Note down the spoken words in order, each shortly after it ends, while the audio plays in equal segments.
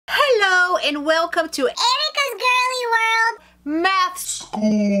and welcome to Erica's Girly World Math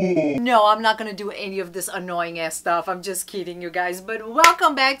School. No, I'm not gonna do any of this annoying ass stuff. I'm just kidding, you guys. But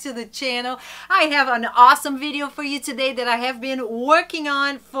welcome back to the channel. I have an awesome video for you today that I have been working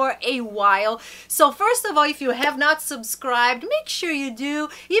on for a while. So first of all, if you have not subscribed, make sure you do.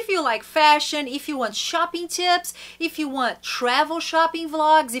 If you like fashion, if you want shopping tips, if you want travel shopping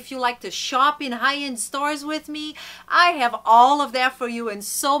vlogs, if you like to shop in high-end stores with me, I have all of that for you and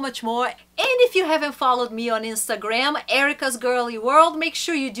so much more. And if you haven't followed me on Instagram, Erica's Girly World, make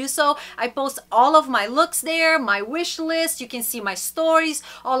sure you do so. I post all of my looks there, my wish list. You can see my stories,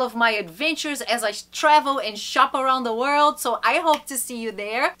 all of my adventures as I travel and shop around the world. So I hope to see you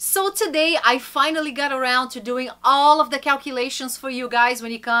there. So today I finally got around to doing all of the calculations for you guys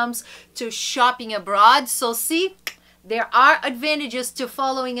when it comes to shopping abroad. So see, there are advantages to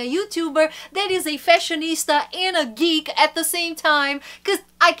following a YouTuber that is a fashionista and a geek at the same time, because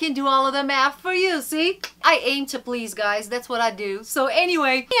I can do all of the math for you, see? I aim to please, guys. That's what I do. So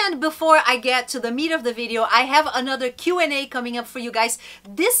anyway, and before I get to the meat of the video, I have another Q&A coming up for you guys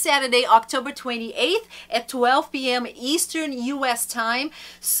this Saturday, October 28th at 12 p.m. Eastern US time.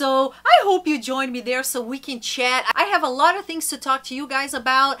 So I hope you join me there so we can chat. I have a lot of things to talk to you guys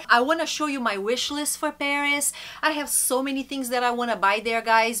about. I want to show you my wish list for Paris. I have so many things that I want to buy there,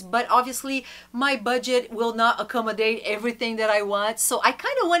 guys, but obviously my budget will not accommodate everything that I want. So I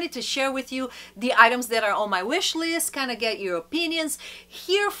kind of wanted to share with you the items that are on my wish list, kind of get your opinions,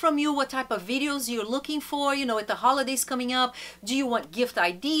 hear from you what type of videos you're looking for, you know, with the holidays coming up. Do you want gift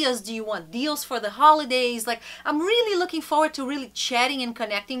ideas? Do you want deals for the holidays? Like, I'm really looking forward to really chatting and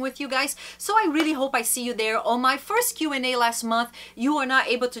connecting with you guys. So I really hope I see you there. On my first Q&A last month, you were not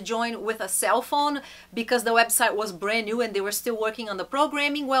able to join with a cell phone because the website was brand new and they were still working on the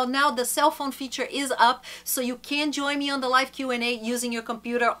programming. Well, now the cell phone feature is up, so you can join me on the live Q&A using your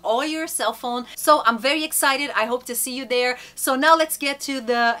computer or your cell phone. So I'm very excited. I hope to see you there. So now let's get to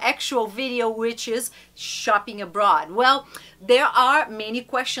the actual video, which is shopping abroad. Well, there are many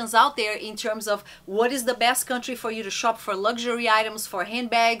questions out there in terms of what is the best country for you to shop for luxury items, for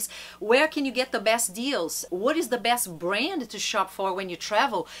handbags, where can you get the best deals, what is the best brand to shop for when you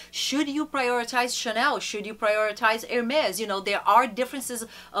travel, should you prioritize Chanel, should you prioritize Hermes, you know, there are differences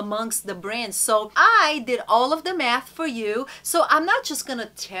amongst the brands. So I did all of the math for you, so I'm not just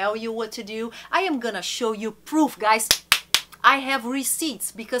gonna tell you what to do, I am gonna show you proof, guys. I have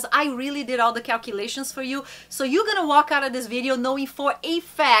receipts because I really did all the calculations for you. So you're gonna walk out of this video knowing for a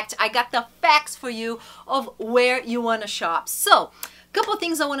fact, I got the facts for you of where you wanna shop. So, couple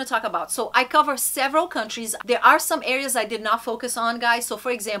things I want to talk about. So I cover several countries. There are some areas I did not focus on, guys. So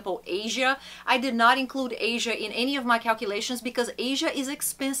for example, Asia. I did not include Asia in any of my calculations because Asia is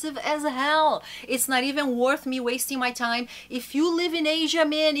expensive as hell. It's not even worth me wasting my time. If you live in Asia,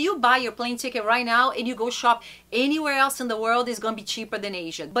 man, you buy your plane ticket right now and you go shop anywhere else in the world, is going to be cheaper than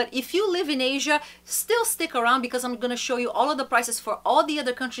Asia. But if you live in Asia, still stick around because I'm going to show you all of the prices for all the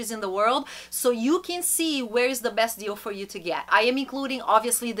other countries in the world so you can see where is the best deal for you to get. I am including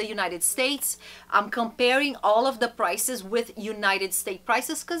obviously the United States. I'm comparing all of the prices with United States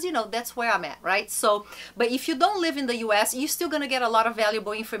prices because, you know, that's where I'm at, right? So, but if you don't live in the US, you're still going to get a lot of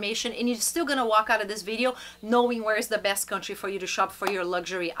valuable information and you're still going to walk out of this video knowing where is the best country for you to shop for your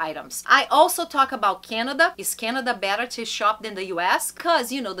luxury items. I also talk about Canada. Is Canada better to shop than the US?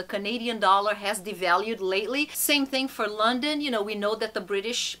 Because, you know, the Canadian dollar has devalued lately. Same thing for London. You know, we know that the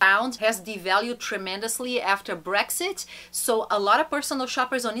British pound has devalued tremendously after Brexit. So a lot of personal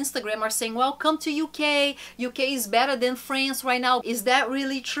shoppers on Instagram are saying, well, come to UK. UK is better than France right now. Is that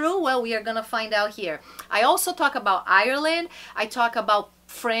really true? Well, we are gonna find out here. I also talk about Ireland. I talk about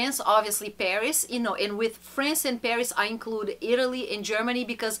France, obviously Paris, you know, and with France and Paris, I include Italy and Germany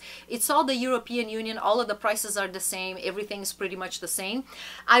because it's all the European Union. All of the prices are the same. Everything's pretty much the same.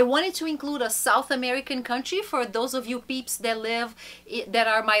 I wanted to include a South American country for those of you peeps that live, that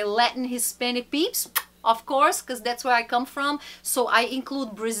are my Latin Hispanic peeps. Of course, because that's where I come from. So I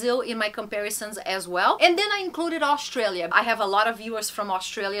include Brazil in my comparisons as well. And then I included Australia. I have a lot of viewers from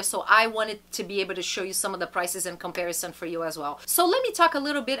Australia, so I wanted to be able to show you some of the prices and comparison for you as well. So let me talk a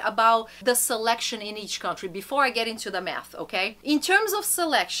little bit about the selection in each country before I get into the math, okay? In terms of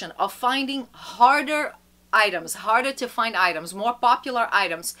selection, of finding harder items, harder to find items, more popular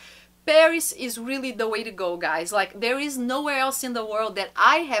items, Paris is really the way to go, guys. Like, there is nowhere else in the world that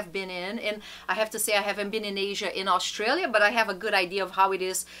I have been in, and I have to say I haven't been in Asia, in Australia, but I have a good idea of how it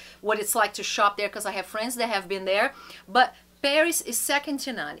is, what it's like to shop there because I have friends that have been there. But Paris is second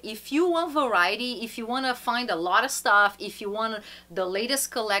to none. If you want variety, if you want to find a lot of stuff, if you want the latest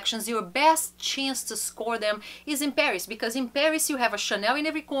collections, your best chance to score them is in Paris, because in Paris you have a Chanel in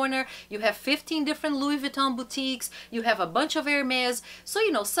every corner, you have 15 different Louis Vuitton boutiques, you have a bunch of Hermes. So,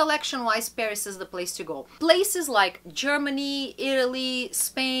 you know, selection wise, Paris is the place to go. Places like Germany, Italy,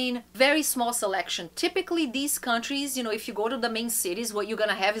 Spain, very small selection. Typically these countries, you know, if you go to the main cities, what you're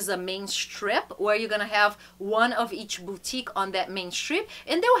gonna have is a main strip where you're gonna have one of each boutique on that main strip,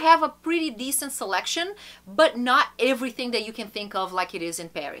 and they'll have a pretty decent selection, but not everything that you can think of like it is in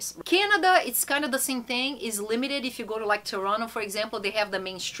Paris. Canada, it's kind of the same thing, is limited. If you go to like Toronto, for example, they have the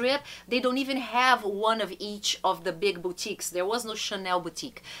main strip. They don't even have one of each of the big boutiques. There was no Chanel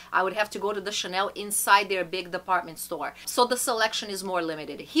boutique. I would have to go to the Chanel inside their big department store. So the selection is more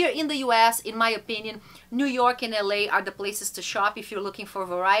limited. Here in the US, in my opinion, New York and LA are the places to shop if you're looking for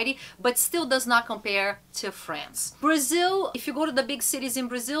variety, but still does not compare to France. Brazil, if you go to the big cities in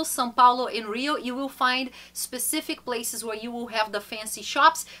Brazil, São Paulo and Rio, you will find specific places where you will have the fancy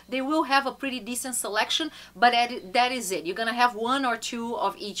shops. They will have a pretty decent selection, but that is it. You're gonna have one or two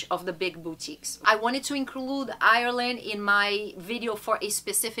of each of the big boutiques. I wanted to include Ireland in my video for a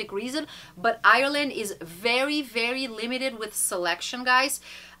specific reason, but Ireland is very, very limited with selection, guys.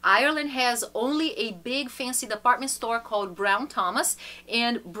 Ireland has only a big fancy department store called Brown Thomas,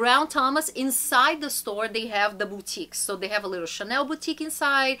 and Brown Thomas, inside the store they have the boutiques. So they have a little Chanel boutique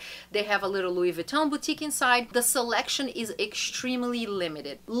inside, they have a little Louis Vuitton boutique inside. The selection is extremely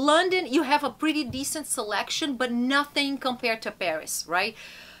limited. London, you have a pretty decent selection, but nothing compared to Paris, right?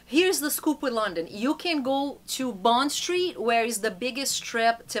 Here's the scoop with London. You can go to Bond Street, where is the biggest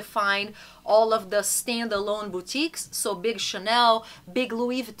strip, to find all of the standalone boutiques. So big Chanel, big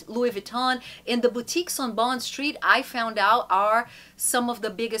Louis Vuitton. And the boutiques on Bond Street, I found out, are some of the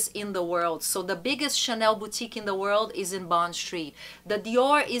biggest in the world. So the biggest Chanel boutique in the world is in Bond Street. The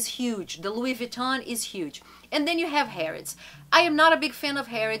Dior is huge. The Louis Vuitton is huge. And then you have Harrods. I am not a big fan of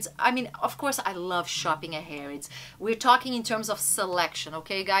Harrods. I mean, of course, I love shopping at Harrods. We're talking in terms of selection,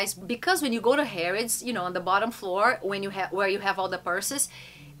 okay, guys? Because when you go to Harrods, you know, on the bottom floor, when you have where you have all the purses,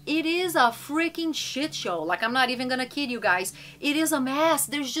 it is a freaking shit show. Like, I'm not even gonna kid you guys. It is a mess.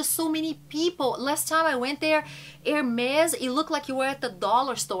 There's just so many people. Last time I went there, Hermes, it looked like you were at the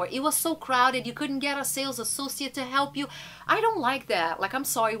dollar store. It was so crowded. You couldn't get a sales associate to help you. I don't like that. Like, I'm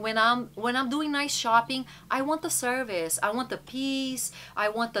sorry, when I'm doing nice shopping, I want the service. I want the peace. I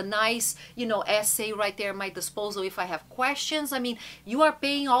want the nice, you know, essay right there at my disposal if I have questions. I mean, you are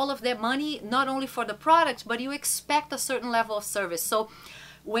paying all of that money not only for the product, but you expect a certain level of service. So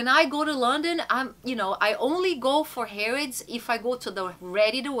when I go to London, I only go for Harrods if I go to the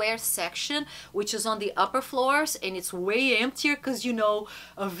ready-to-wear section, which is on the upper floors, and it's way emptier because, you know,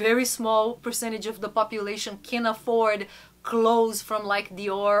 a very small percentage of the population can afford clothes from like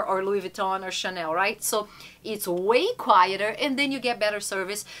Dior or Louis Vuitton or Chanel, right? So it's way quieter, and then you get better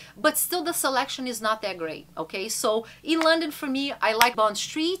service, but still the selection is not that great, okay? So in London, for me, I like Bond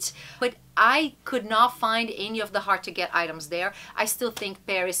Street, but I could not find any of the hard-to-get items there. I still think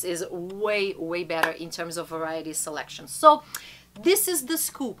Paris is way, way better in terms of variety selection. So this is the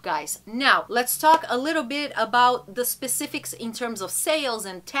scoop, guys. Now, let's talk a little bit about the specifics in terms of sales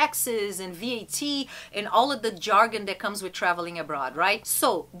and taxes and VAT and all of the jargon that comes with traveling abroad, right?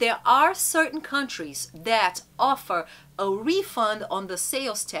 So there are certain countries that offer a refund on the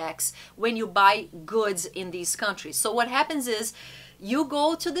sales tax when you buy goods in these countries. So what happens is, you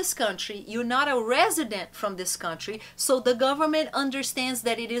go to this country, you're not a resident from this country, so the government understands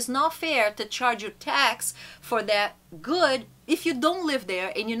that it is not fair to charge you tax for that good if you don't live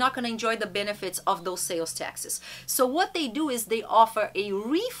there and you're not going to enjoy the benefits of those sales taxes. So what they do is they offer a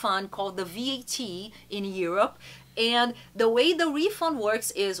refund called the VAT in Europe. And the way the refund works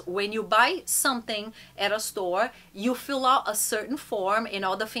is when you buy something at a store, you fill out a certain form, and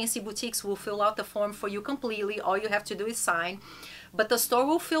all the fancy boutiques will fill out the form for you completely. All you have to do is sign. But the store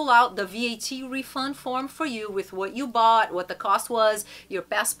will fill out the VAT refund form for you with what you bought, what the cost was, your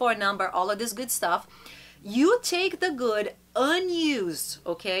passport number, all of this good stuff. You take the good unused,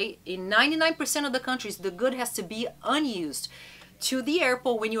 okay? In 99% of the countries, the good has to be unused. To the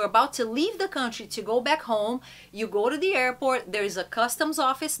airport. When you're about to leave the country to go back home, you go to the airport, there's a customs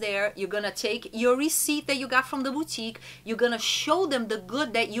office there. You're gonna take your receipt that you got from the boutique, you're gonna show them the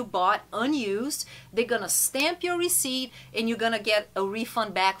good that you bought unused, they're gonna stamp your receipt, and you're gonna get a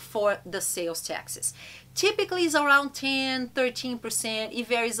refund back for the sales taxes. typically is around 10-13%. It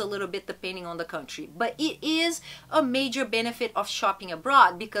varies a little bit depending on the country, but it is a major benefit of shopping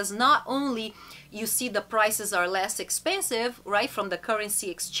abroad, because not only you see the prices are less expensive, right, from the currency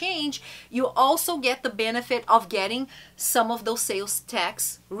exchange, you also get the benefit of getting some of those sales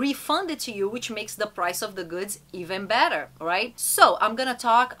tax refunded to you, which makes the price of the goods even better, right? So I'm gonna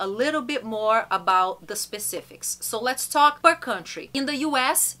talk a little bit more about the specifics. So let's talk per country. In the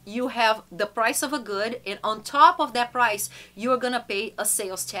US, you have the price of a good, and on top of that price, you're gonna pay a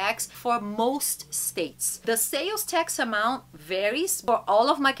sales tax for most states. The sales tax amount varies. For all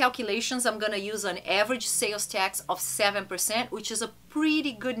of my calculations, I'm gonna use an average sales tax of 7%, which is a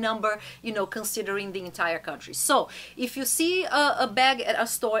pretty good number, you know, considering the entire country. So if you see a bag at a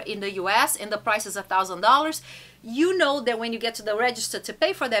store in the US and the price is $1,000, you know that when you get to the register to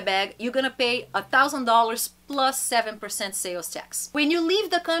pay for that bag, you're gonna pay $1,000 plus 7% sales tax. When you leave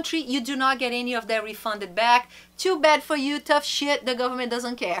the country, you do not get any of that refunded back. Too bad for you, tough shit, the government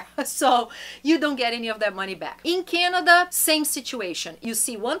doesn't care. So you don't get any of that money back. In Canada, same situation. You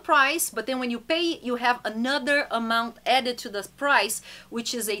see one price, but then when you pay, you have another amount added to the price,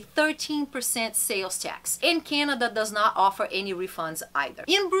 which is a 13% sales tax. And Canada does not offer any refunds either.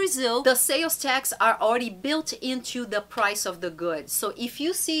 In Brazil, the sales tax are already built into the price of the goods. So if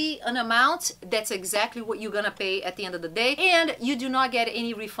you see an amount, that's exactly what you're gonna pay at the end of the day, and you do not get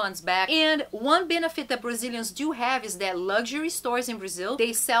any refunds back. And one benefit that Brazilians do have is that luxury stores in Brazil,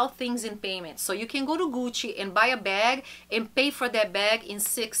 they sell things in payments. So you can go to Gucci and buy a bag and pay for that bag in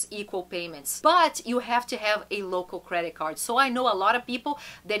 6 equal payments. But you have to have a local credit card. So I know a lot of people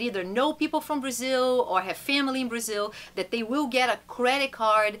that either know people from Brazil or have family in Brazil, that they will get a credit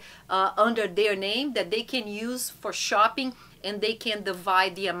card under their name that they can use for shopping, and they can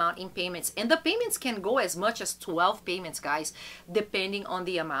divide the amount in payments. And the payments can go as much as 12 payments, guys, depending on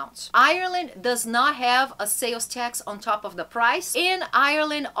the amount. Ireland does not have a sales tax on top of the price, and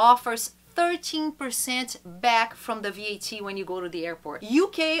Ireland offers 13% back from the VAT when you go to the airport.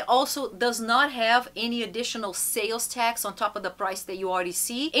 UK also does not have any additional sales tax on top of the price that you already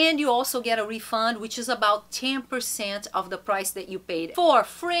see, and you also get a refund, which is about 10% of the price that you paid. For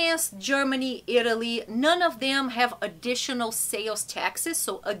France, Germany, Italy, none of them have additional sales taxes.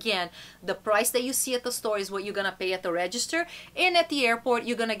 So again, the price that you see at the store is what you're gonna pay at the register, and at the airport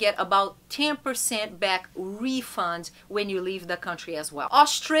you're gonna get about 10% back refund when you leave the country as well.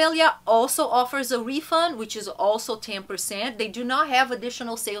 Australia also offers a refund, which is also 10%. They do not have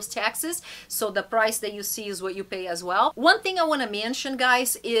additional sales taxes, so the price that you see is what you pay as well. One thing I want to mention,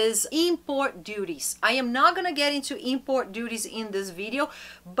 guys, is import duties. I am not going to get into import duties in this video,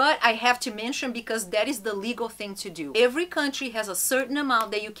 but I have to mention because that is the legal thing to do. Every country has a certain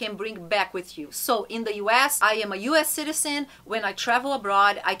amount that you can bring back with you. So in the US, I am a US citizen. When I travel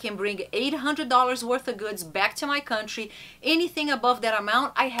abroad, I can bring $800 worth of goods back to my country. Anything above that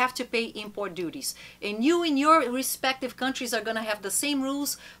amount, I have to pay import duties. And you in your respective countries are going to have the same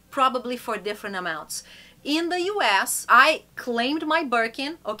rules, probably for different amounts. In the US, I claimed my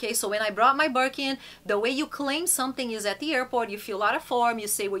Birkin. Okay, so when I brought my Birkin, the way you claim something is at the airport, you fill out a form, you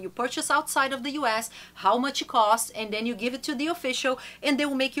say what you purchase outside of the US, how much it costs, and then you give it to the official, and they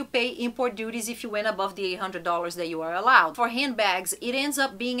will make you pay import duties if you went above the $800 that you are allowed. For handbags, it ends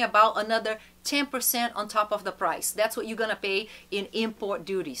up being about another 10% on top of the price. That's what you're gonna pay in import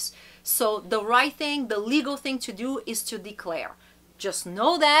duties. So the right thing, the legal thing to do is to declare. Just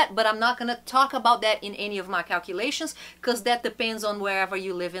know that, but I'm not going to talk about that in any of my calculations because that depends on wherever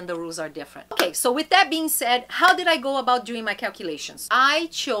you live and the rules are different. Okay, so with that being said, how did I go about doing my calculations? I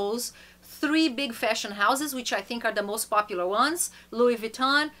chose 3 big fashion houses, which I think are the most popular ones: Louis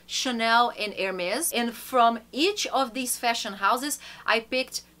Vuitton, Chanel, and Hermes. And from each of these fashion houses, I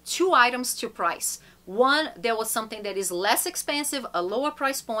picked 2 items to price. One, there was something that is less expensive, a lower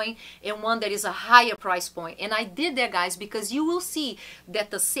price point, and one that is a higher price point. And I did that, guys, because you will see that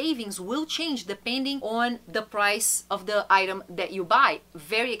the savings will change depending on the price of the item that you buy.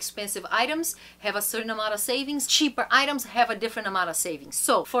 Very expensive items have a certain amount of savings. Cheaper items have a different amount of savings.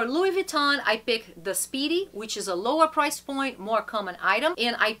 So for Louis Vuitton, I picked the Speedy, which is a lower price point, more common item.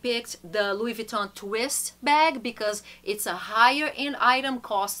 And I picked the Louis Vuitton Twist bag because it's a higher end item,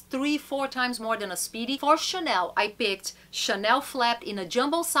 costs 3-4 times more than a Speedy. For Chanel, I picked Chanel Flap in a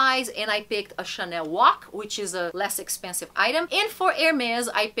jumbo size, and I picked a Chanel Walk, which is a less expensive item. And for Hermes,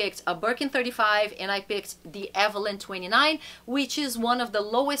 I picked a Birkin 35 and I picked the Evelyn 29, which is one of the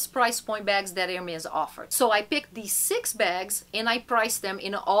lowest price point bags that Hermes offered. So I picked these 6 bags and I priced them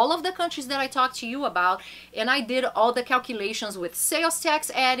in all of the countries that I talked to you about, and I did all the calculations with sales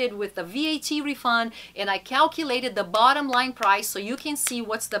tax added, with the VAT refund, and I calculated the bottom line price so you can see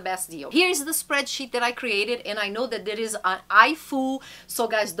what's the best deal. Here's the spreadsheet spreadsheet that I created, and I know that there is an eye fool, so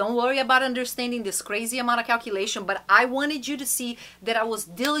guys, don't worry about understanding this crazy amount of calculation, but I wanted you to see that I was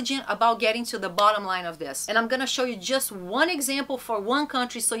diligent about getting to the bottom line of this. And I'm gonna show you just one example for one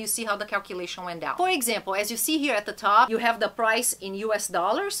country so you see how the calculation went down. For example, as you see here at the top, you have the price in US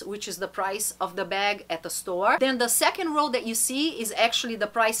dollars, which is the price of the bag at the store. Then the second row that you see is actually the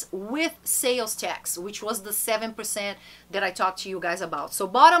price with sales tax, which was the 7% that I talked to you guys about. So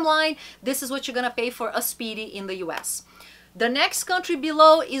bottom line, this is what you're gonna pay for a Speedy in the US. The next country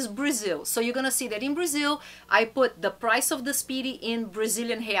below is Brazil. So you're gonna see that in Brazil, I put the price of the Speedy in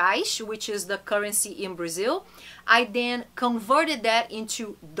Brazilian reais, which is the currency in Brazil. I then converted that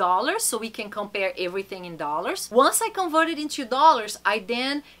into dollars so we can compare everything in dollars. Once I converted into dollars, I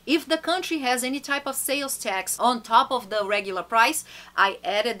then, if the country has any type of sales tax on top of the regular price, I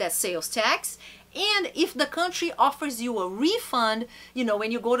added that sales tax. And if the country offers you a refund, you know,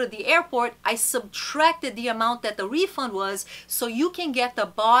 when you go to the airport, I subtracted the amount that the refund was so you can get the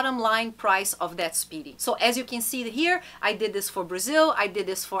bottom line price of that Speedy. So as you can see here, I did this for Brazil, I did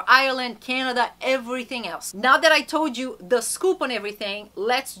this for Ireland, Canada, everything else. Now that I told you the scoop on everything,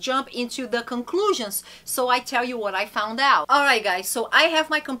 let's jump into the conclusions so I tell you what I found out. All right, guys, so I have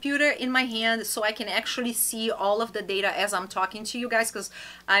my computer in my hand so I can actually see all of the data as I'm talking to you guys, because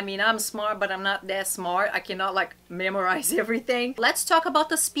I mean, I'm smart, but I'm not that smart. I cannot like memorize everything. Let's talk about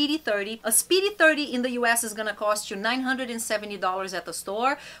the Speedy 30. A Speedy 30 in the US is gonna cost you $970 at the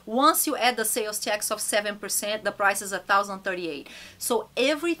store. Once you add the sales tax of 7%, the price is $1,038. So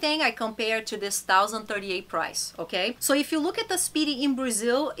everything I compared to this $1,038 price, okay? So if you look at the Speedy in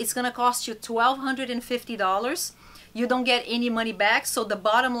Brazil, it's gonna cost you $1,250. You don't get any money back, so the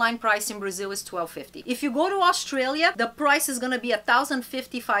bottom line price in Brazil is $1,250. If you go to Australia, the price is gonna be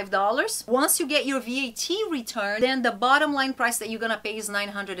 $1,055. Once you get your VAT return, then the bottom line price that you're gonna pay is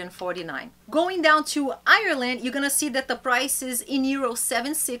 $949. Going down to Ireland, you're gonna see that the price is in euros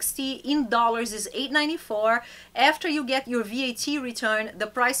 760, in dollars is 894. After you get your VAT return, the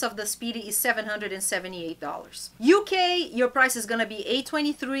price of the Speedy is $778. UK, your price is gonna be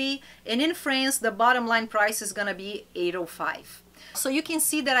 823, and in France, the bottom line price is gonna be 805. So you can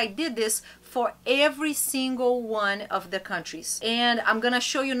see that I did this for every single one of the countries. And I'm gonna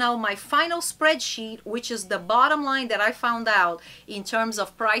show you now my final spreadsheet, which is the bottom line that I found out in terms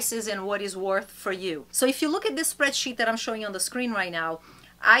of prices and what is worth for you. So if you look at this spreadsheet that I'm showing on the screen right now,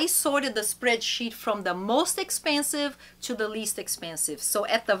 I sorted the spreadsheet from the most expensive to the least expensive. So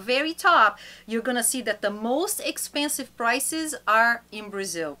at the very top, you're gonna see that the most expensive prices are in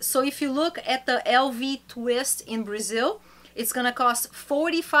Brazil. So if you look at the LV twist in Brazil, it's gonna cost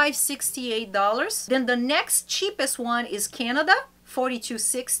 $45.68. Then the next cheapest one is Canada,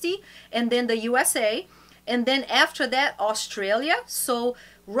 $42.60, and then the USA, and then after that Australia. So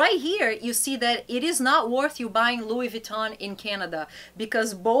right here you see that it is not worth you buying Louis Vuitton in Canada,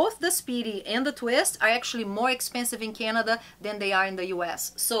 because both the Speedy and the Twist are actually more expensive in Canada than they are in the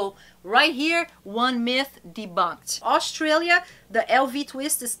US. So right here, one myth debunked. Australia, the LV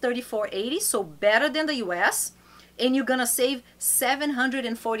Twist is $34.80, so better than the US, and you're gonna save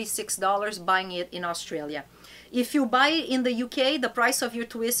 $746 buying it in Australia. If you buy it in the UK, the price of your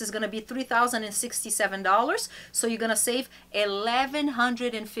Twist is going to be $3,067, so you're going to save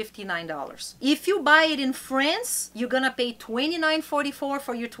 $1,159. If you buy it in France, you're going to pay $29.44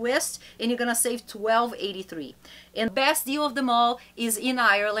 for your Twist, and you're going to save $12.83. And the best deal of them all is in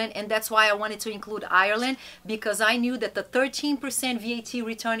Ireland, and that's why I wanted to include Ireland, because I knew that the 13% VAT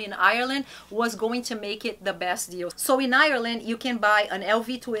return in Ireland was going to make it the best deal. So in Ireland, you can buy an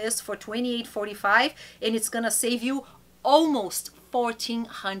LV Twist for $28.45, and it's going to save you almost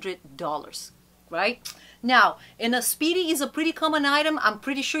 $1,400, right? Now, and a Speedy is a pretty common item. I'm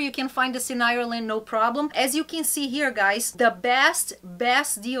pretty sure you can find this in Ireland, no problem. As you can see here, guys, the best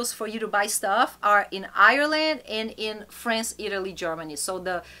deals for you to buy stuff are in Ireland and in France, Italy, Germany. So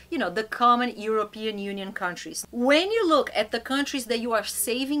the, you know, the common European Union countries. When you look at the countries that you are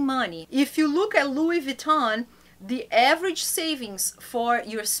saving money, if you look at Louis Vuitton, the average savings for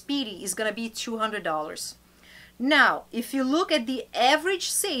your Speedy is gonna be $200. Now, if you look at the average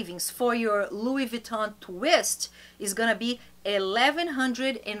savings for your Louis Vuitton Twist, is gonna be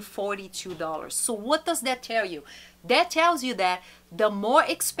 $1,142. So what does that tell you? That tells you that the more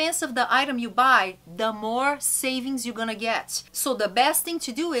expensive the item you buy, the more savings you're gonna get. So the best thing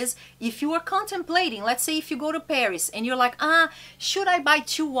to do is, if you are contemplating, let's say if you go to Paris and you're like, should I buy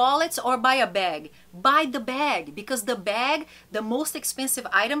 2 wallets or buy a bag? Buy the bag, because the bag, the most expensive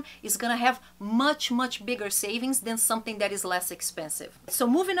item, is gonna have much bigger savings than something that is less expensive. So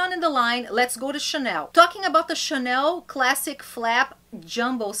moving on in the line, let's go to Chanel. Talking about the Chanel Classic Flap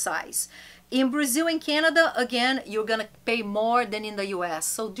Jumbo size. In Brazil and Canada, again, you're gonna pay more than in the US,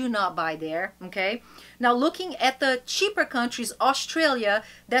 so do not buy there, okay? Now looking at the cheaper countries, Australia,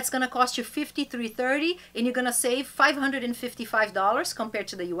 that's gonna cost you $53.30 and you're gonna save $555 compared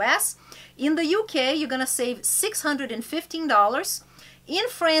to the US. In the UK, you're gonna save $615. In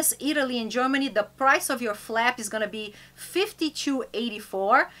France, Italy, and Germany, the price of your flap is going to be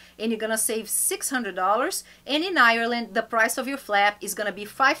 $52.84 and you're going to save $600. And in Ireland, the price of your flap is going to be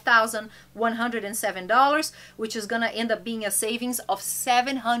 $5,107, which is going to end up being a savings of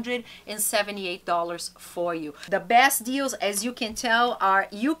 $778 for you. The best deals, as you can tell, are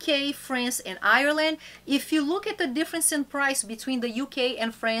UK, France, and Ireland. If you look at the difference in price between the UK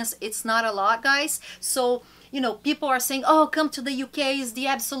and France, it's not a lot, guys. So you know, people are saying, oh, come to the UK, is the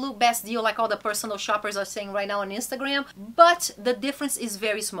absolute best deal, like all the personal shoppers are saying right now on Instagram. But the difference is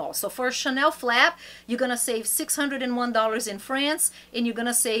very small. So for a Chanel flap, you're going to save $601 in France and you're going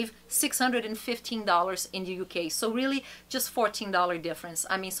to save $615 in the UK. So really just $14 difference.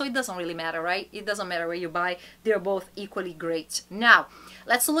 I mean, so it doesn't really matter, right? It doesn't matter where you buy. They're both equally great. Now,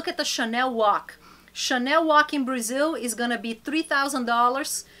 let's look at the Chanel Walk. Chanel Walk in Brazil is going to be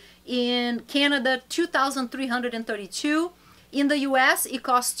 $3,000. In Canada, $2,332. In the US, it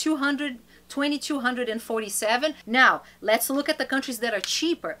costs $2,247. Now, let's look at the countries that are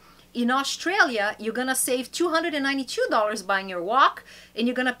cheaper. In Australia, you're gonna save $292 buying your walk, and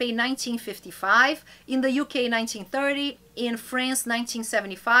you're gonna pay $19.55. In the UK, $19.30. In France,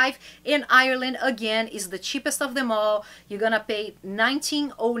 $19.75. In Ireland, again, is the cheapest of them all. You're gonna pay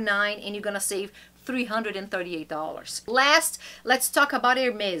 $19.09, and you're gonna save $338. Last, let's talk about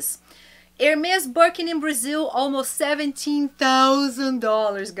Hermes. Hermes Birkin in Brazil, almost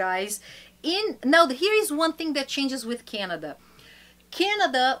 $17,000, guys. Now, here is one thing that changes with Canada.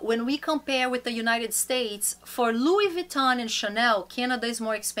 Canada, when we compare with the United States, for Louis Vuitton and Chanel, Canada is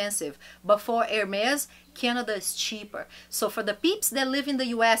more expensive. But for Hermes, Canada is cheaper. So for the peeps that live in the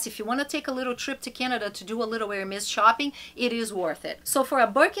US, if you want to take a little trip to Canada to do a little Hermes shopping, it is worth it. So for a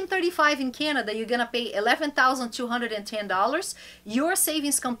Birkin 35 in Canada, you're going to pay $11,210. Your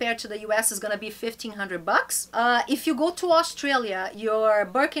savings compared to the US is going to be $1,500. If you go to Australia, your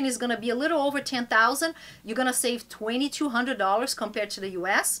Birkin is going to be a little over $10,000. You're going to save $2,200 compared to the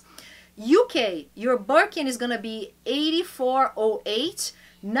US. UK, your Birkin is going to be $84.08.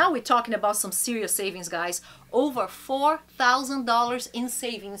 Now we're talking about some serious savings, guys. Over $4,000 in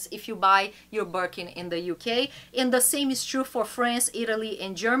savings if you buy your Birkin in the UK. And the same is true for France, Italy,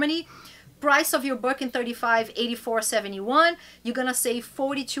 and Germany. Price of your Birkin 35, $84.71. You're gonna save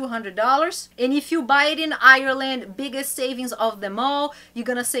 $4,200. And if you buy it in Ireland, biggest savings of them all, you're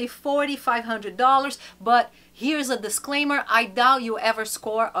gonna save $4,500. But here's a disclaimer, I doubt you ever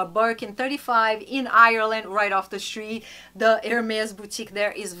score a Birkin 35 in Ireland right off the street. The Hermes boutique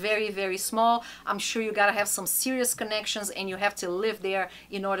there is very, very small. I'm sure you gotta have some serious connections and you have to live there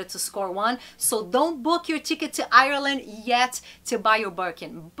in order to score one. So don't book your ticket to Ireland yet to buy your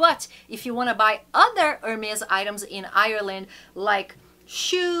Birkin. But if you wanna buy other Hermes items in Ireland, like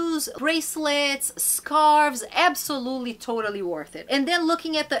shoes, bracelets, scarves, absolutely totally worth it. And then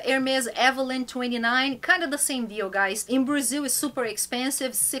looking at the Hermes Evelyn 29, kind of the same deal, guys. In Brazil it's super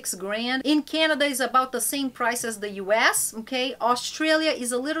expensive, $6 grand. In Canada is about the same price as the US, okay? Australia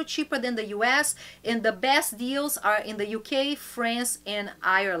is a little cheaper than the US, and the best deals are in the UK, France, and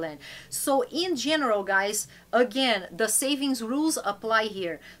Ireland. So in general, guys, again, the savings rules apply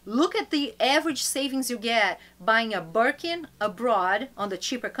here. Look at the average savings you get buying a Birkin abroad on the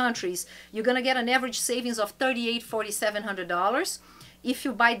cheaper countries. You're gonna get an average savings of $4,700. If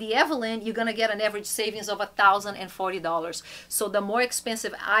you buy the Evelyn, you're gonna get an average savings of $1,040. So the more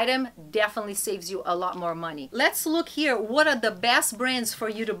expensive item definitely saves you a lot more money. Let's look here. What are the best brands for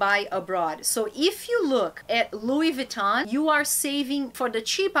you to buy abroad? So if you look at Louis Vuitton, you are saving, for the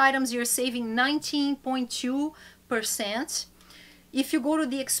cheap items, you're saving 19.2%. If you go to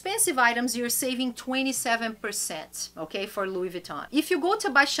the expensive items, you're saving 27%, okay, for Louis Vuitton. If you go to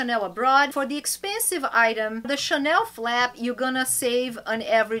buy Chanel abroad, for the expensive item, the Chanel flap, you're gonna save an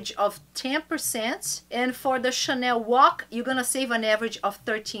average of 10%. And for the Chanel walk, you're gonna save an average of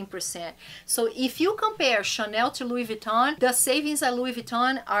 13%. So if you compare Chanel to Louis Vuitton, the savings at Louis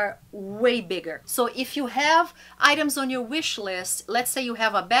Vuitton are way bigger. So if you have items on your wish list, let's say you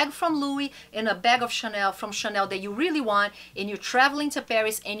have a bag from Louis and a bag of Chanel from Chanel that you really want, and you're traveling to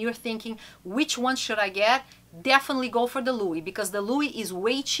Paris and you're thinking, which one should I get? Definitely go for the Louis, because the Louis is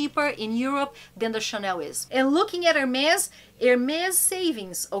way cheaper in Europe than the Chanel is. And looking at Hermes, Hermes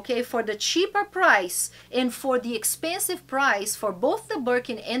savings, okay, for the cheaper price and for the expensive price for both the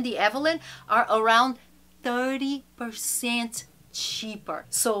Birkin and the Evelyn are around 30% cheaper.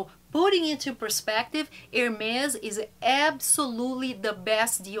 So putting into perspective, Hermes is absolutely the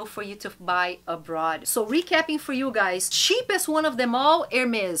best deal for you to buy abroad. So recapping for you guys, cheapest one of them all,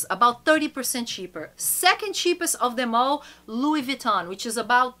 Hermes, about 30% cheaper. Second cheapest of them all, Louis Vuitton, which is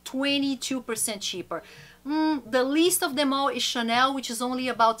about 22% cheaper. The least of them all is Chanel, which is only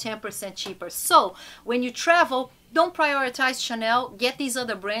about 10% cheaper. So when you travel, don't prioritize Chanel, get these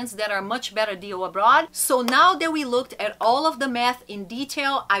other brands that are much better deal abroad. So now that we looked at all of the math in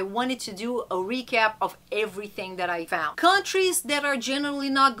detail, I wanted to do a recap of everything that I found. Countries that are generally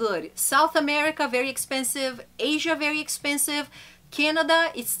not good. South America, very expensive. Asia, very expensive.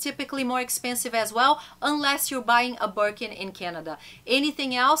 Canada is typically more expensive as well, unless you're buying a Birkin in Canada.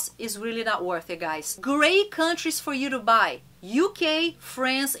 Anything else is really not worth it, guys. Great countries for you to buy: UK,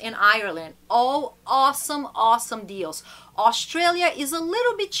 France, and Ireland. All awesome deals. Australia is a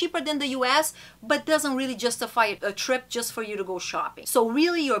little bit cheaper than the US, but doesn't really justify a trip just for you to go shopping. So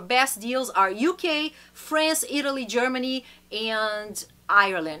really your best deals are UK, France, Italy, Germany, and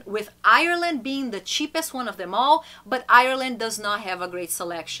Ireland, with Ireland being the cheapest one of them all, but Ireland does not have a great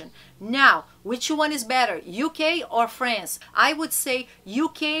selection. Now, which one is better, UK or France? I would say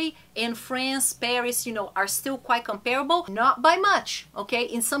UK and France, Paris, you know, are still quite comparable, not by much, okay?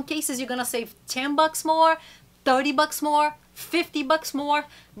 In some cases, you're gonna save 10 bucks more, 30 bucks more, 50 bucks more,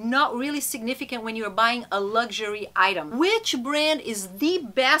 not really significant when you're buying a luxury item. Which brand is the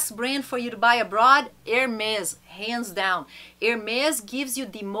best brand for you to buy abroad? Hermes, hands down. Hermes gives you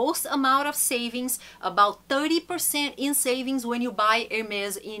the most amount of savings, about 30% in savings when you buy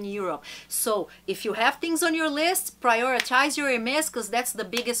Hermes in Europe. So if you have things on your list, prioritize your Hermes because that's the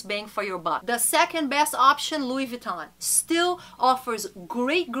biggest bang for your buck. The second best option, Louis Vuitton, still offers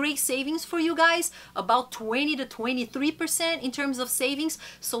great savings for you guys, about 20 to 23% in terms of savings,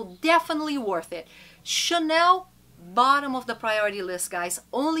 so definitely worth it. Chanel, bottom of the priority list, guys,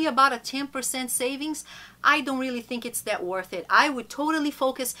 only about a 10% savings. I don't really think it's that worth it. I would totally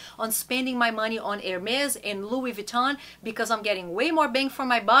focus on spending my money on Hermes and Louis Vuitton because I'm getting way more bang for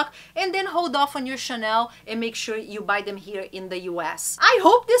my buck, and then hold off on your Chanel and make sure you buy them here in the US. I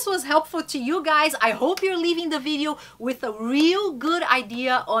hope this was helpful to you guys. I hope you're leaving the video with a real good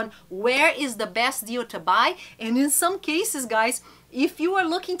idea on where is the best deal to buy, and in some cases, guys, if you are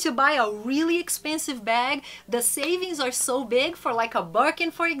looking to buy a really expensive bag, the savings are so big for like a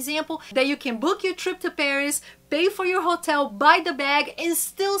Birkin, for example, that you can book your trip to Paris, pay for your hotel, buy the bag, and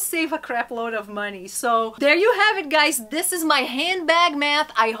still save a crap load of money. So there you have it, guys. This is my handbag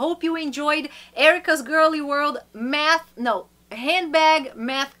math. I hope you enjoyed Erica's Girly World handbag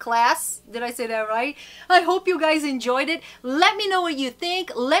math class. Did I say that right? I hope you guys enjoyed it. Let me know what you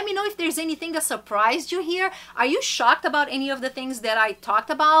think. Let me know if there's anything that surprised you here. Are you shocked about any of the things that I talked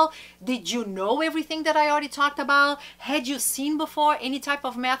about? Did you know everything that I already talked about? Had you seen before any type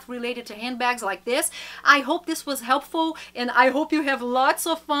of math related to handbags like this? I hope this was helpful, and I hope you have lots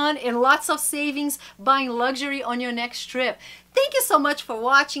of fun and lots of savings buying luxury on your next trip. Thank you so much for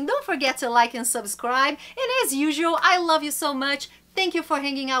watching. Don't forget to like and subscribe. And as usual, I love you so much. Thank you for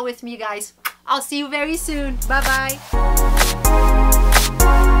hanging out with me, guys. I'll see you very soon. Bye-bye.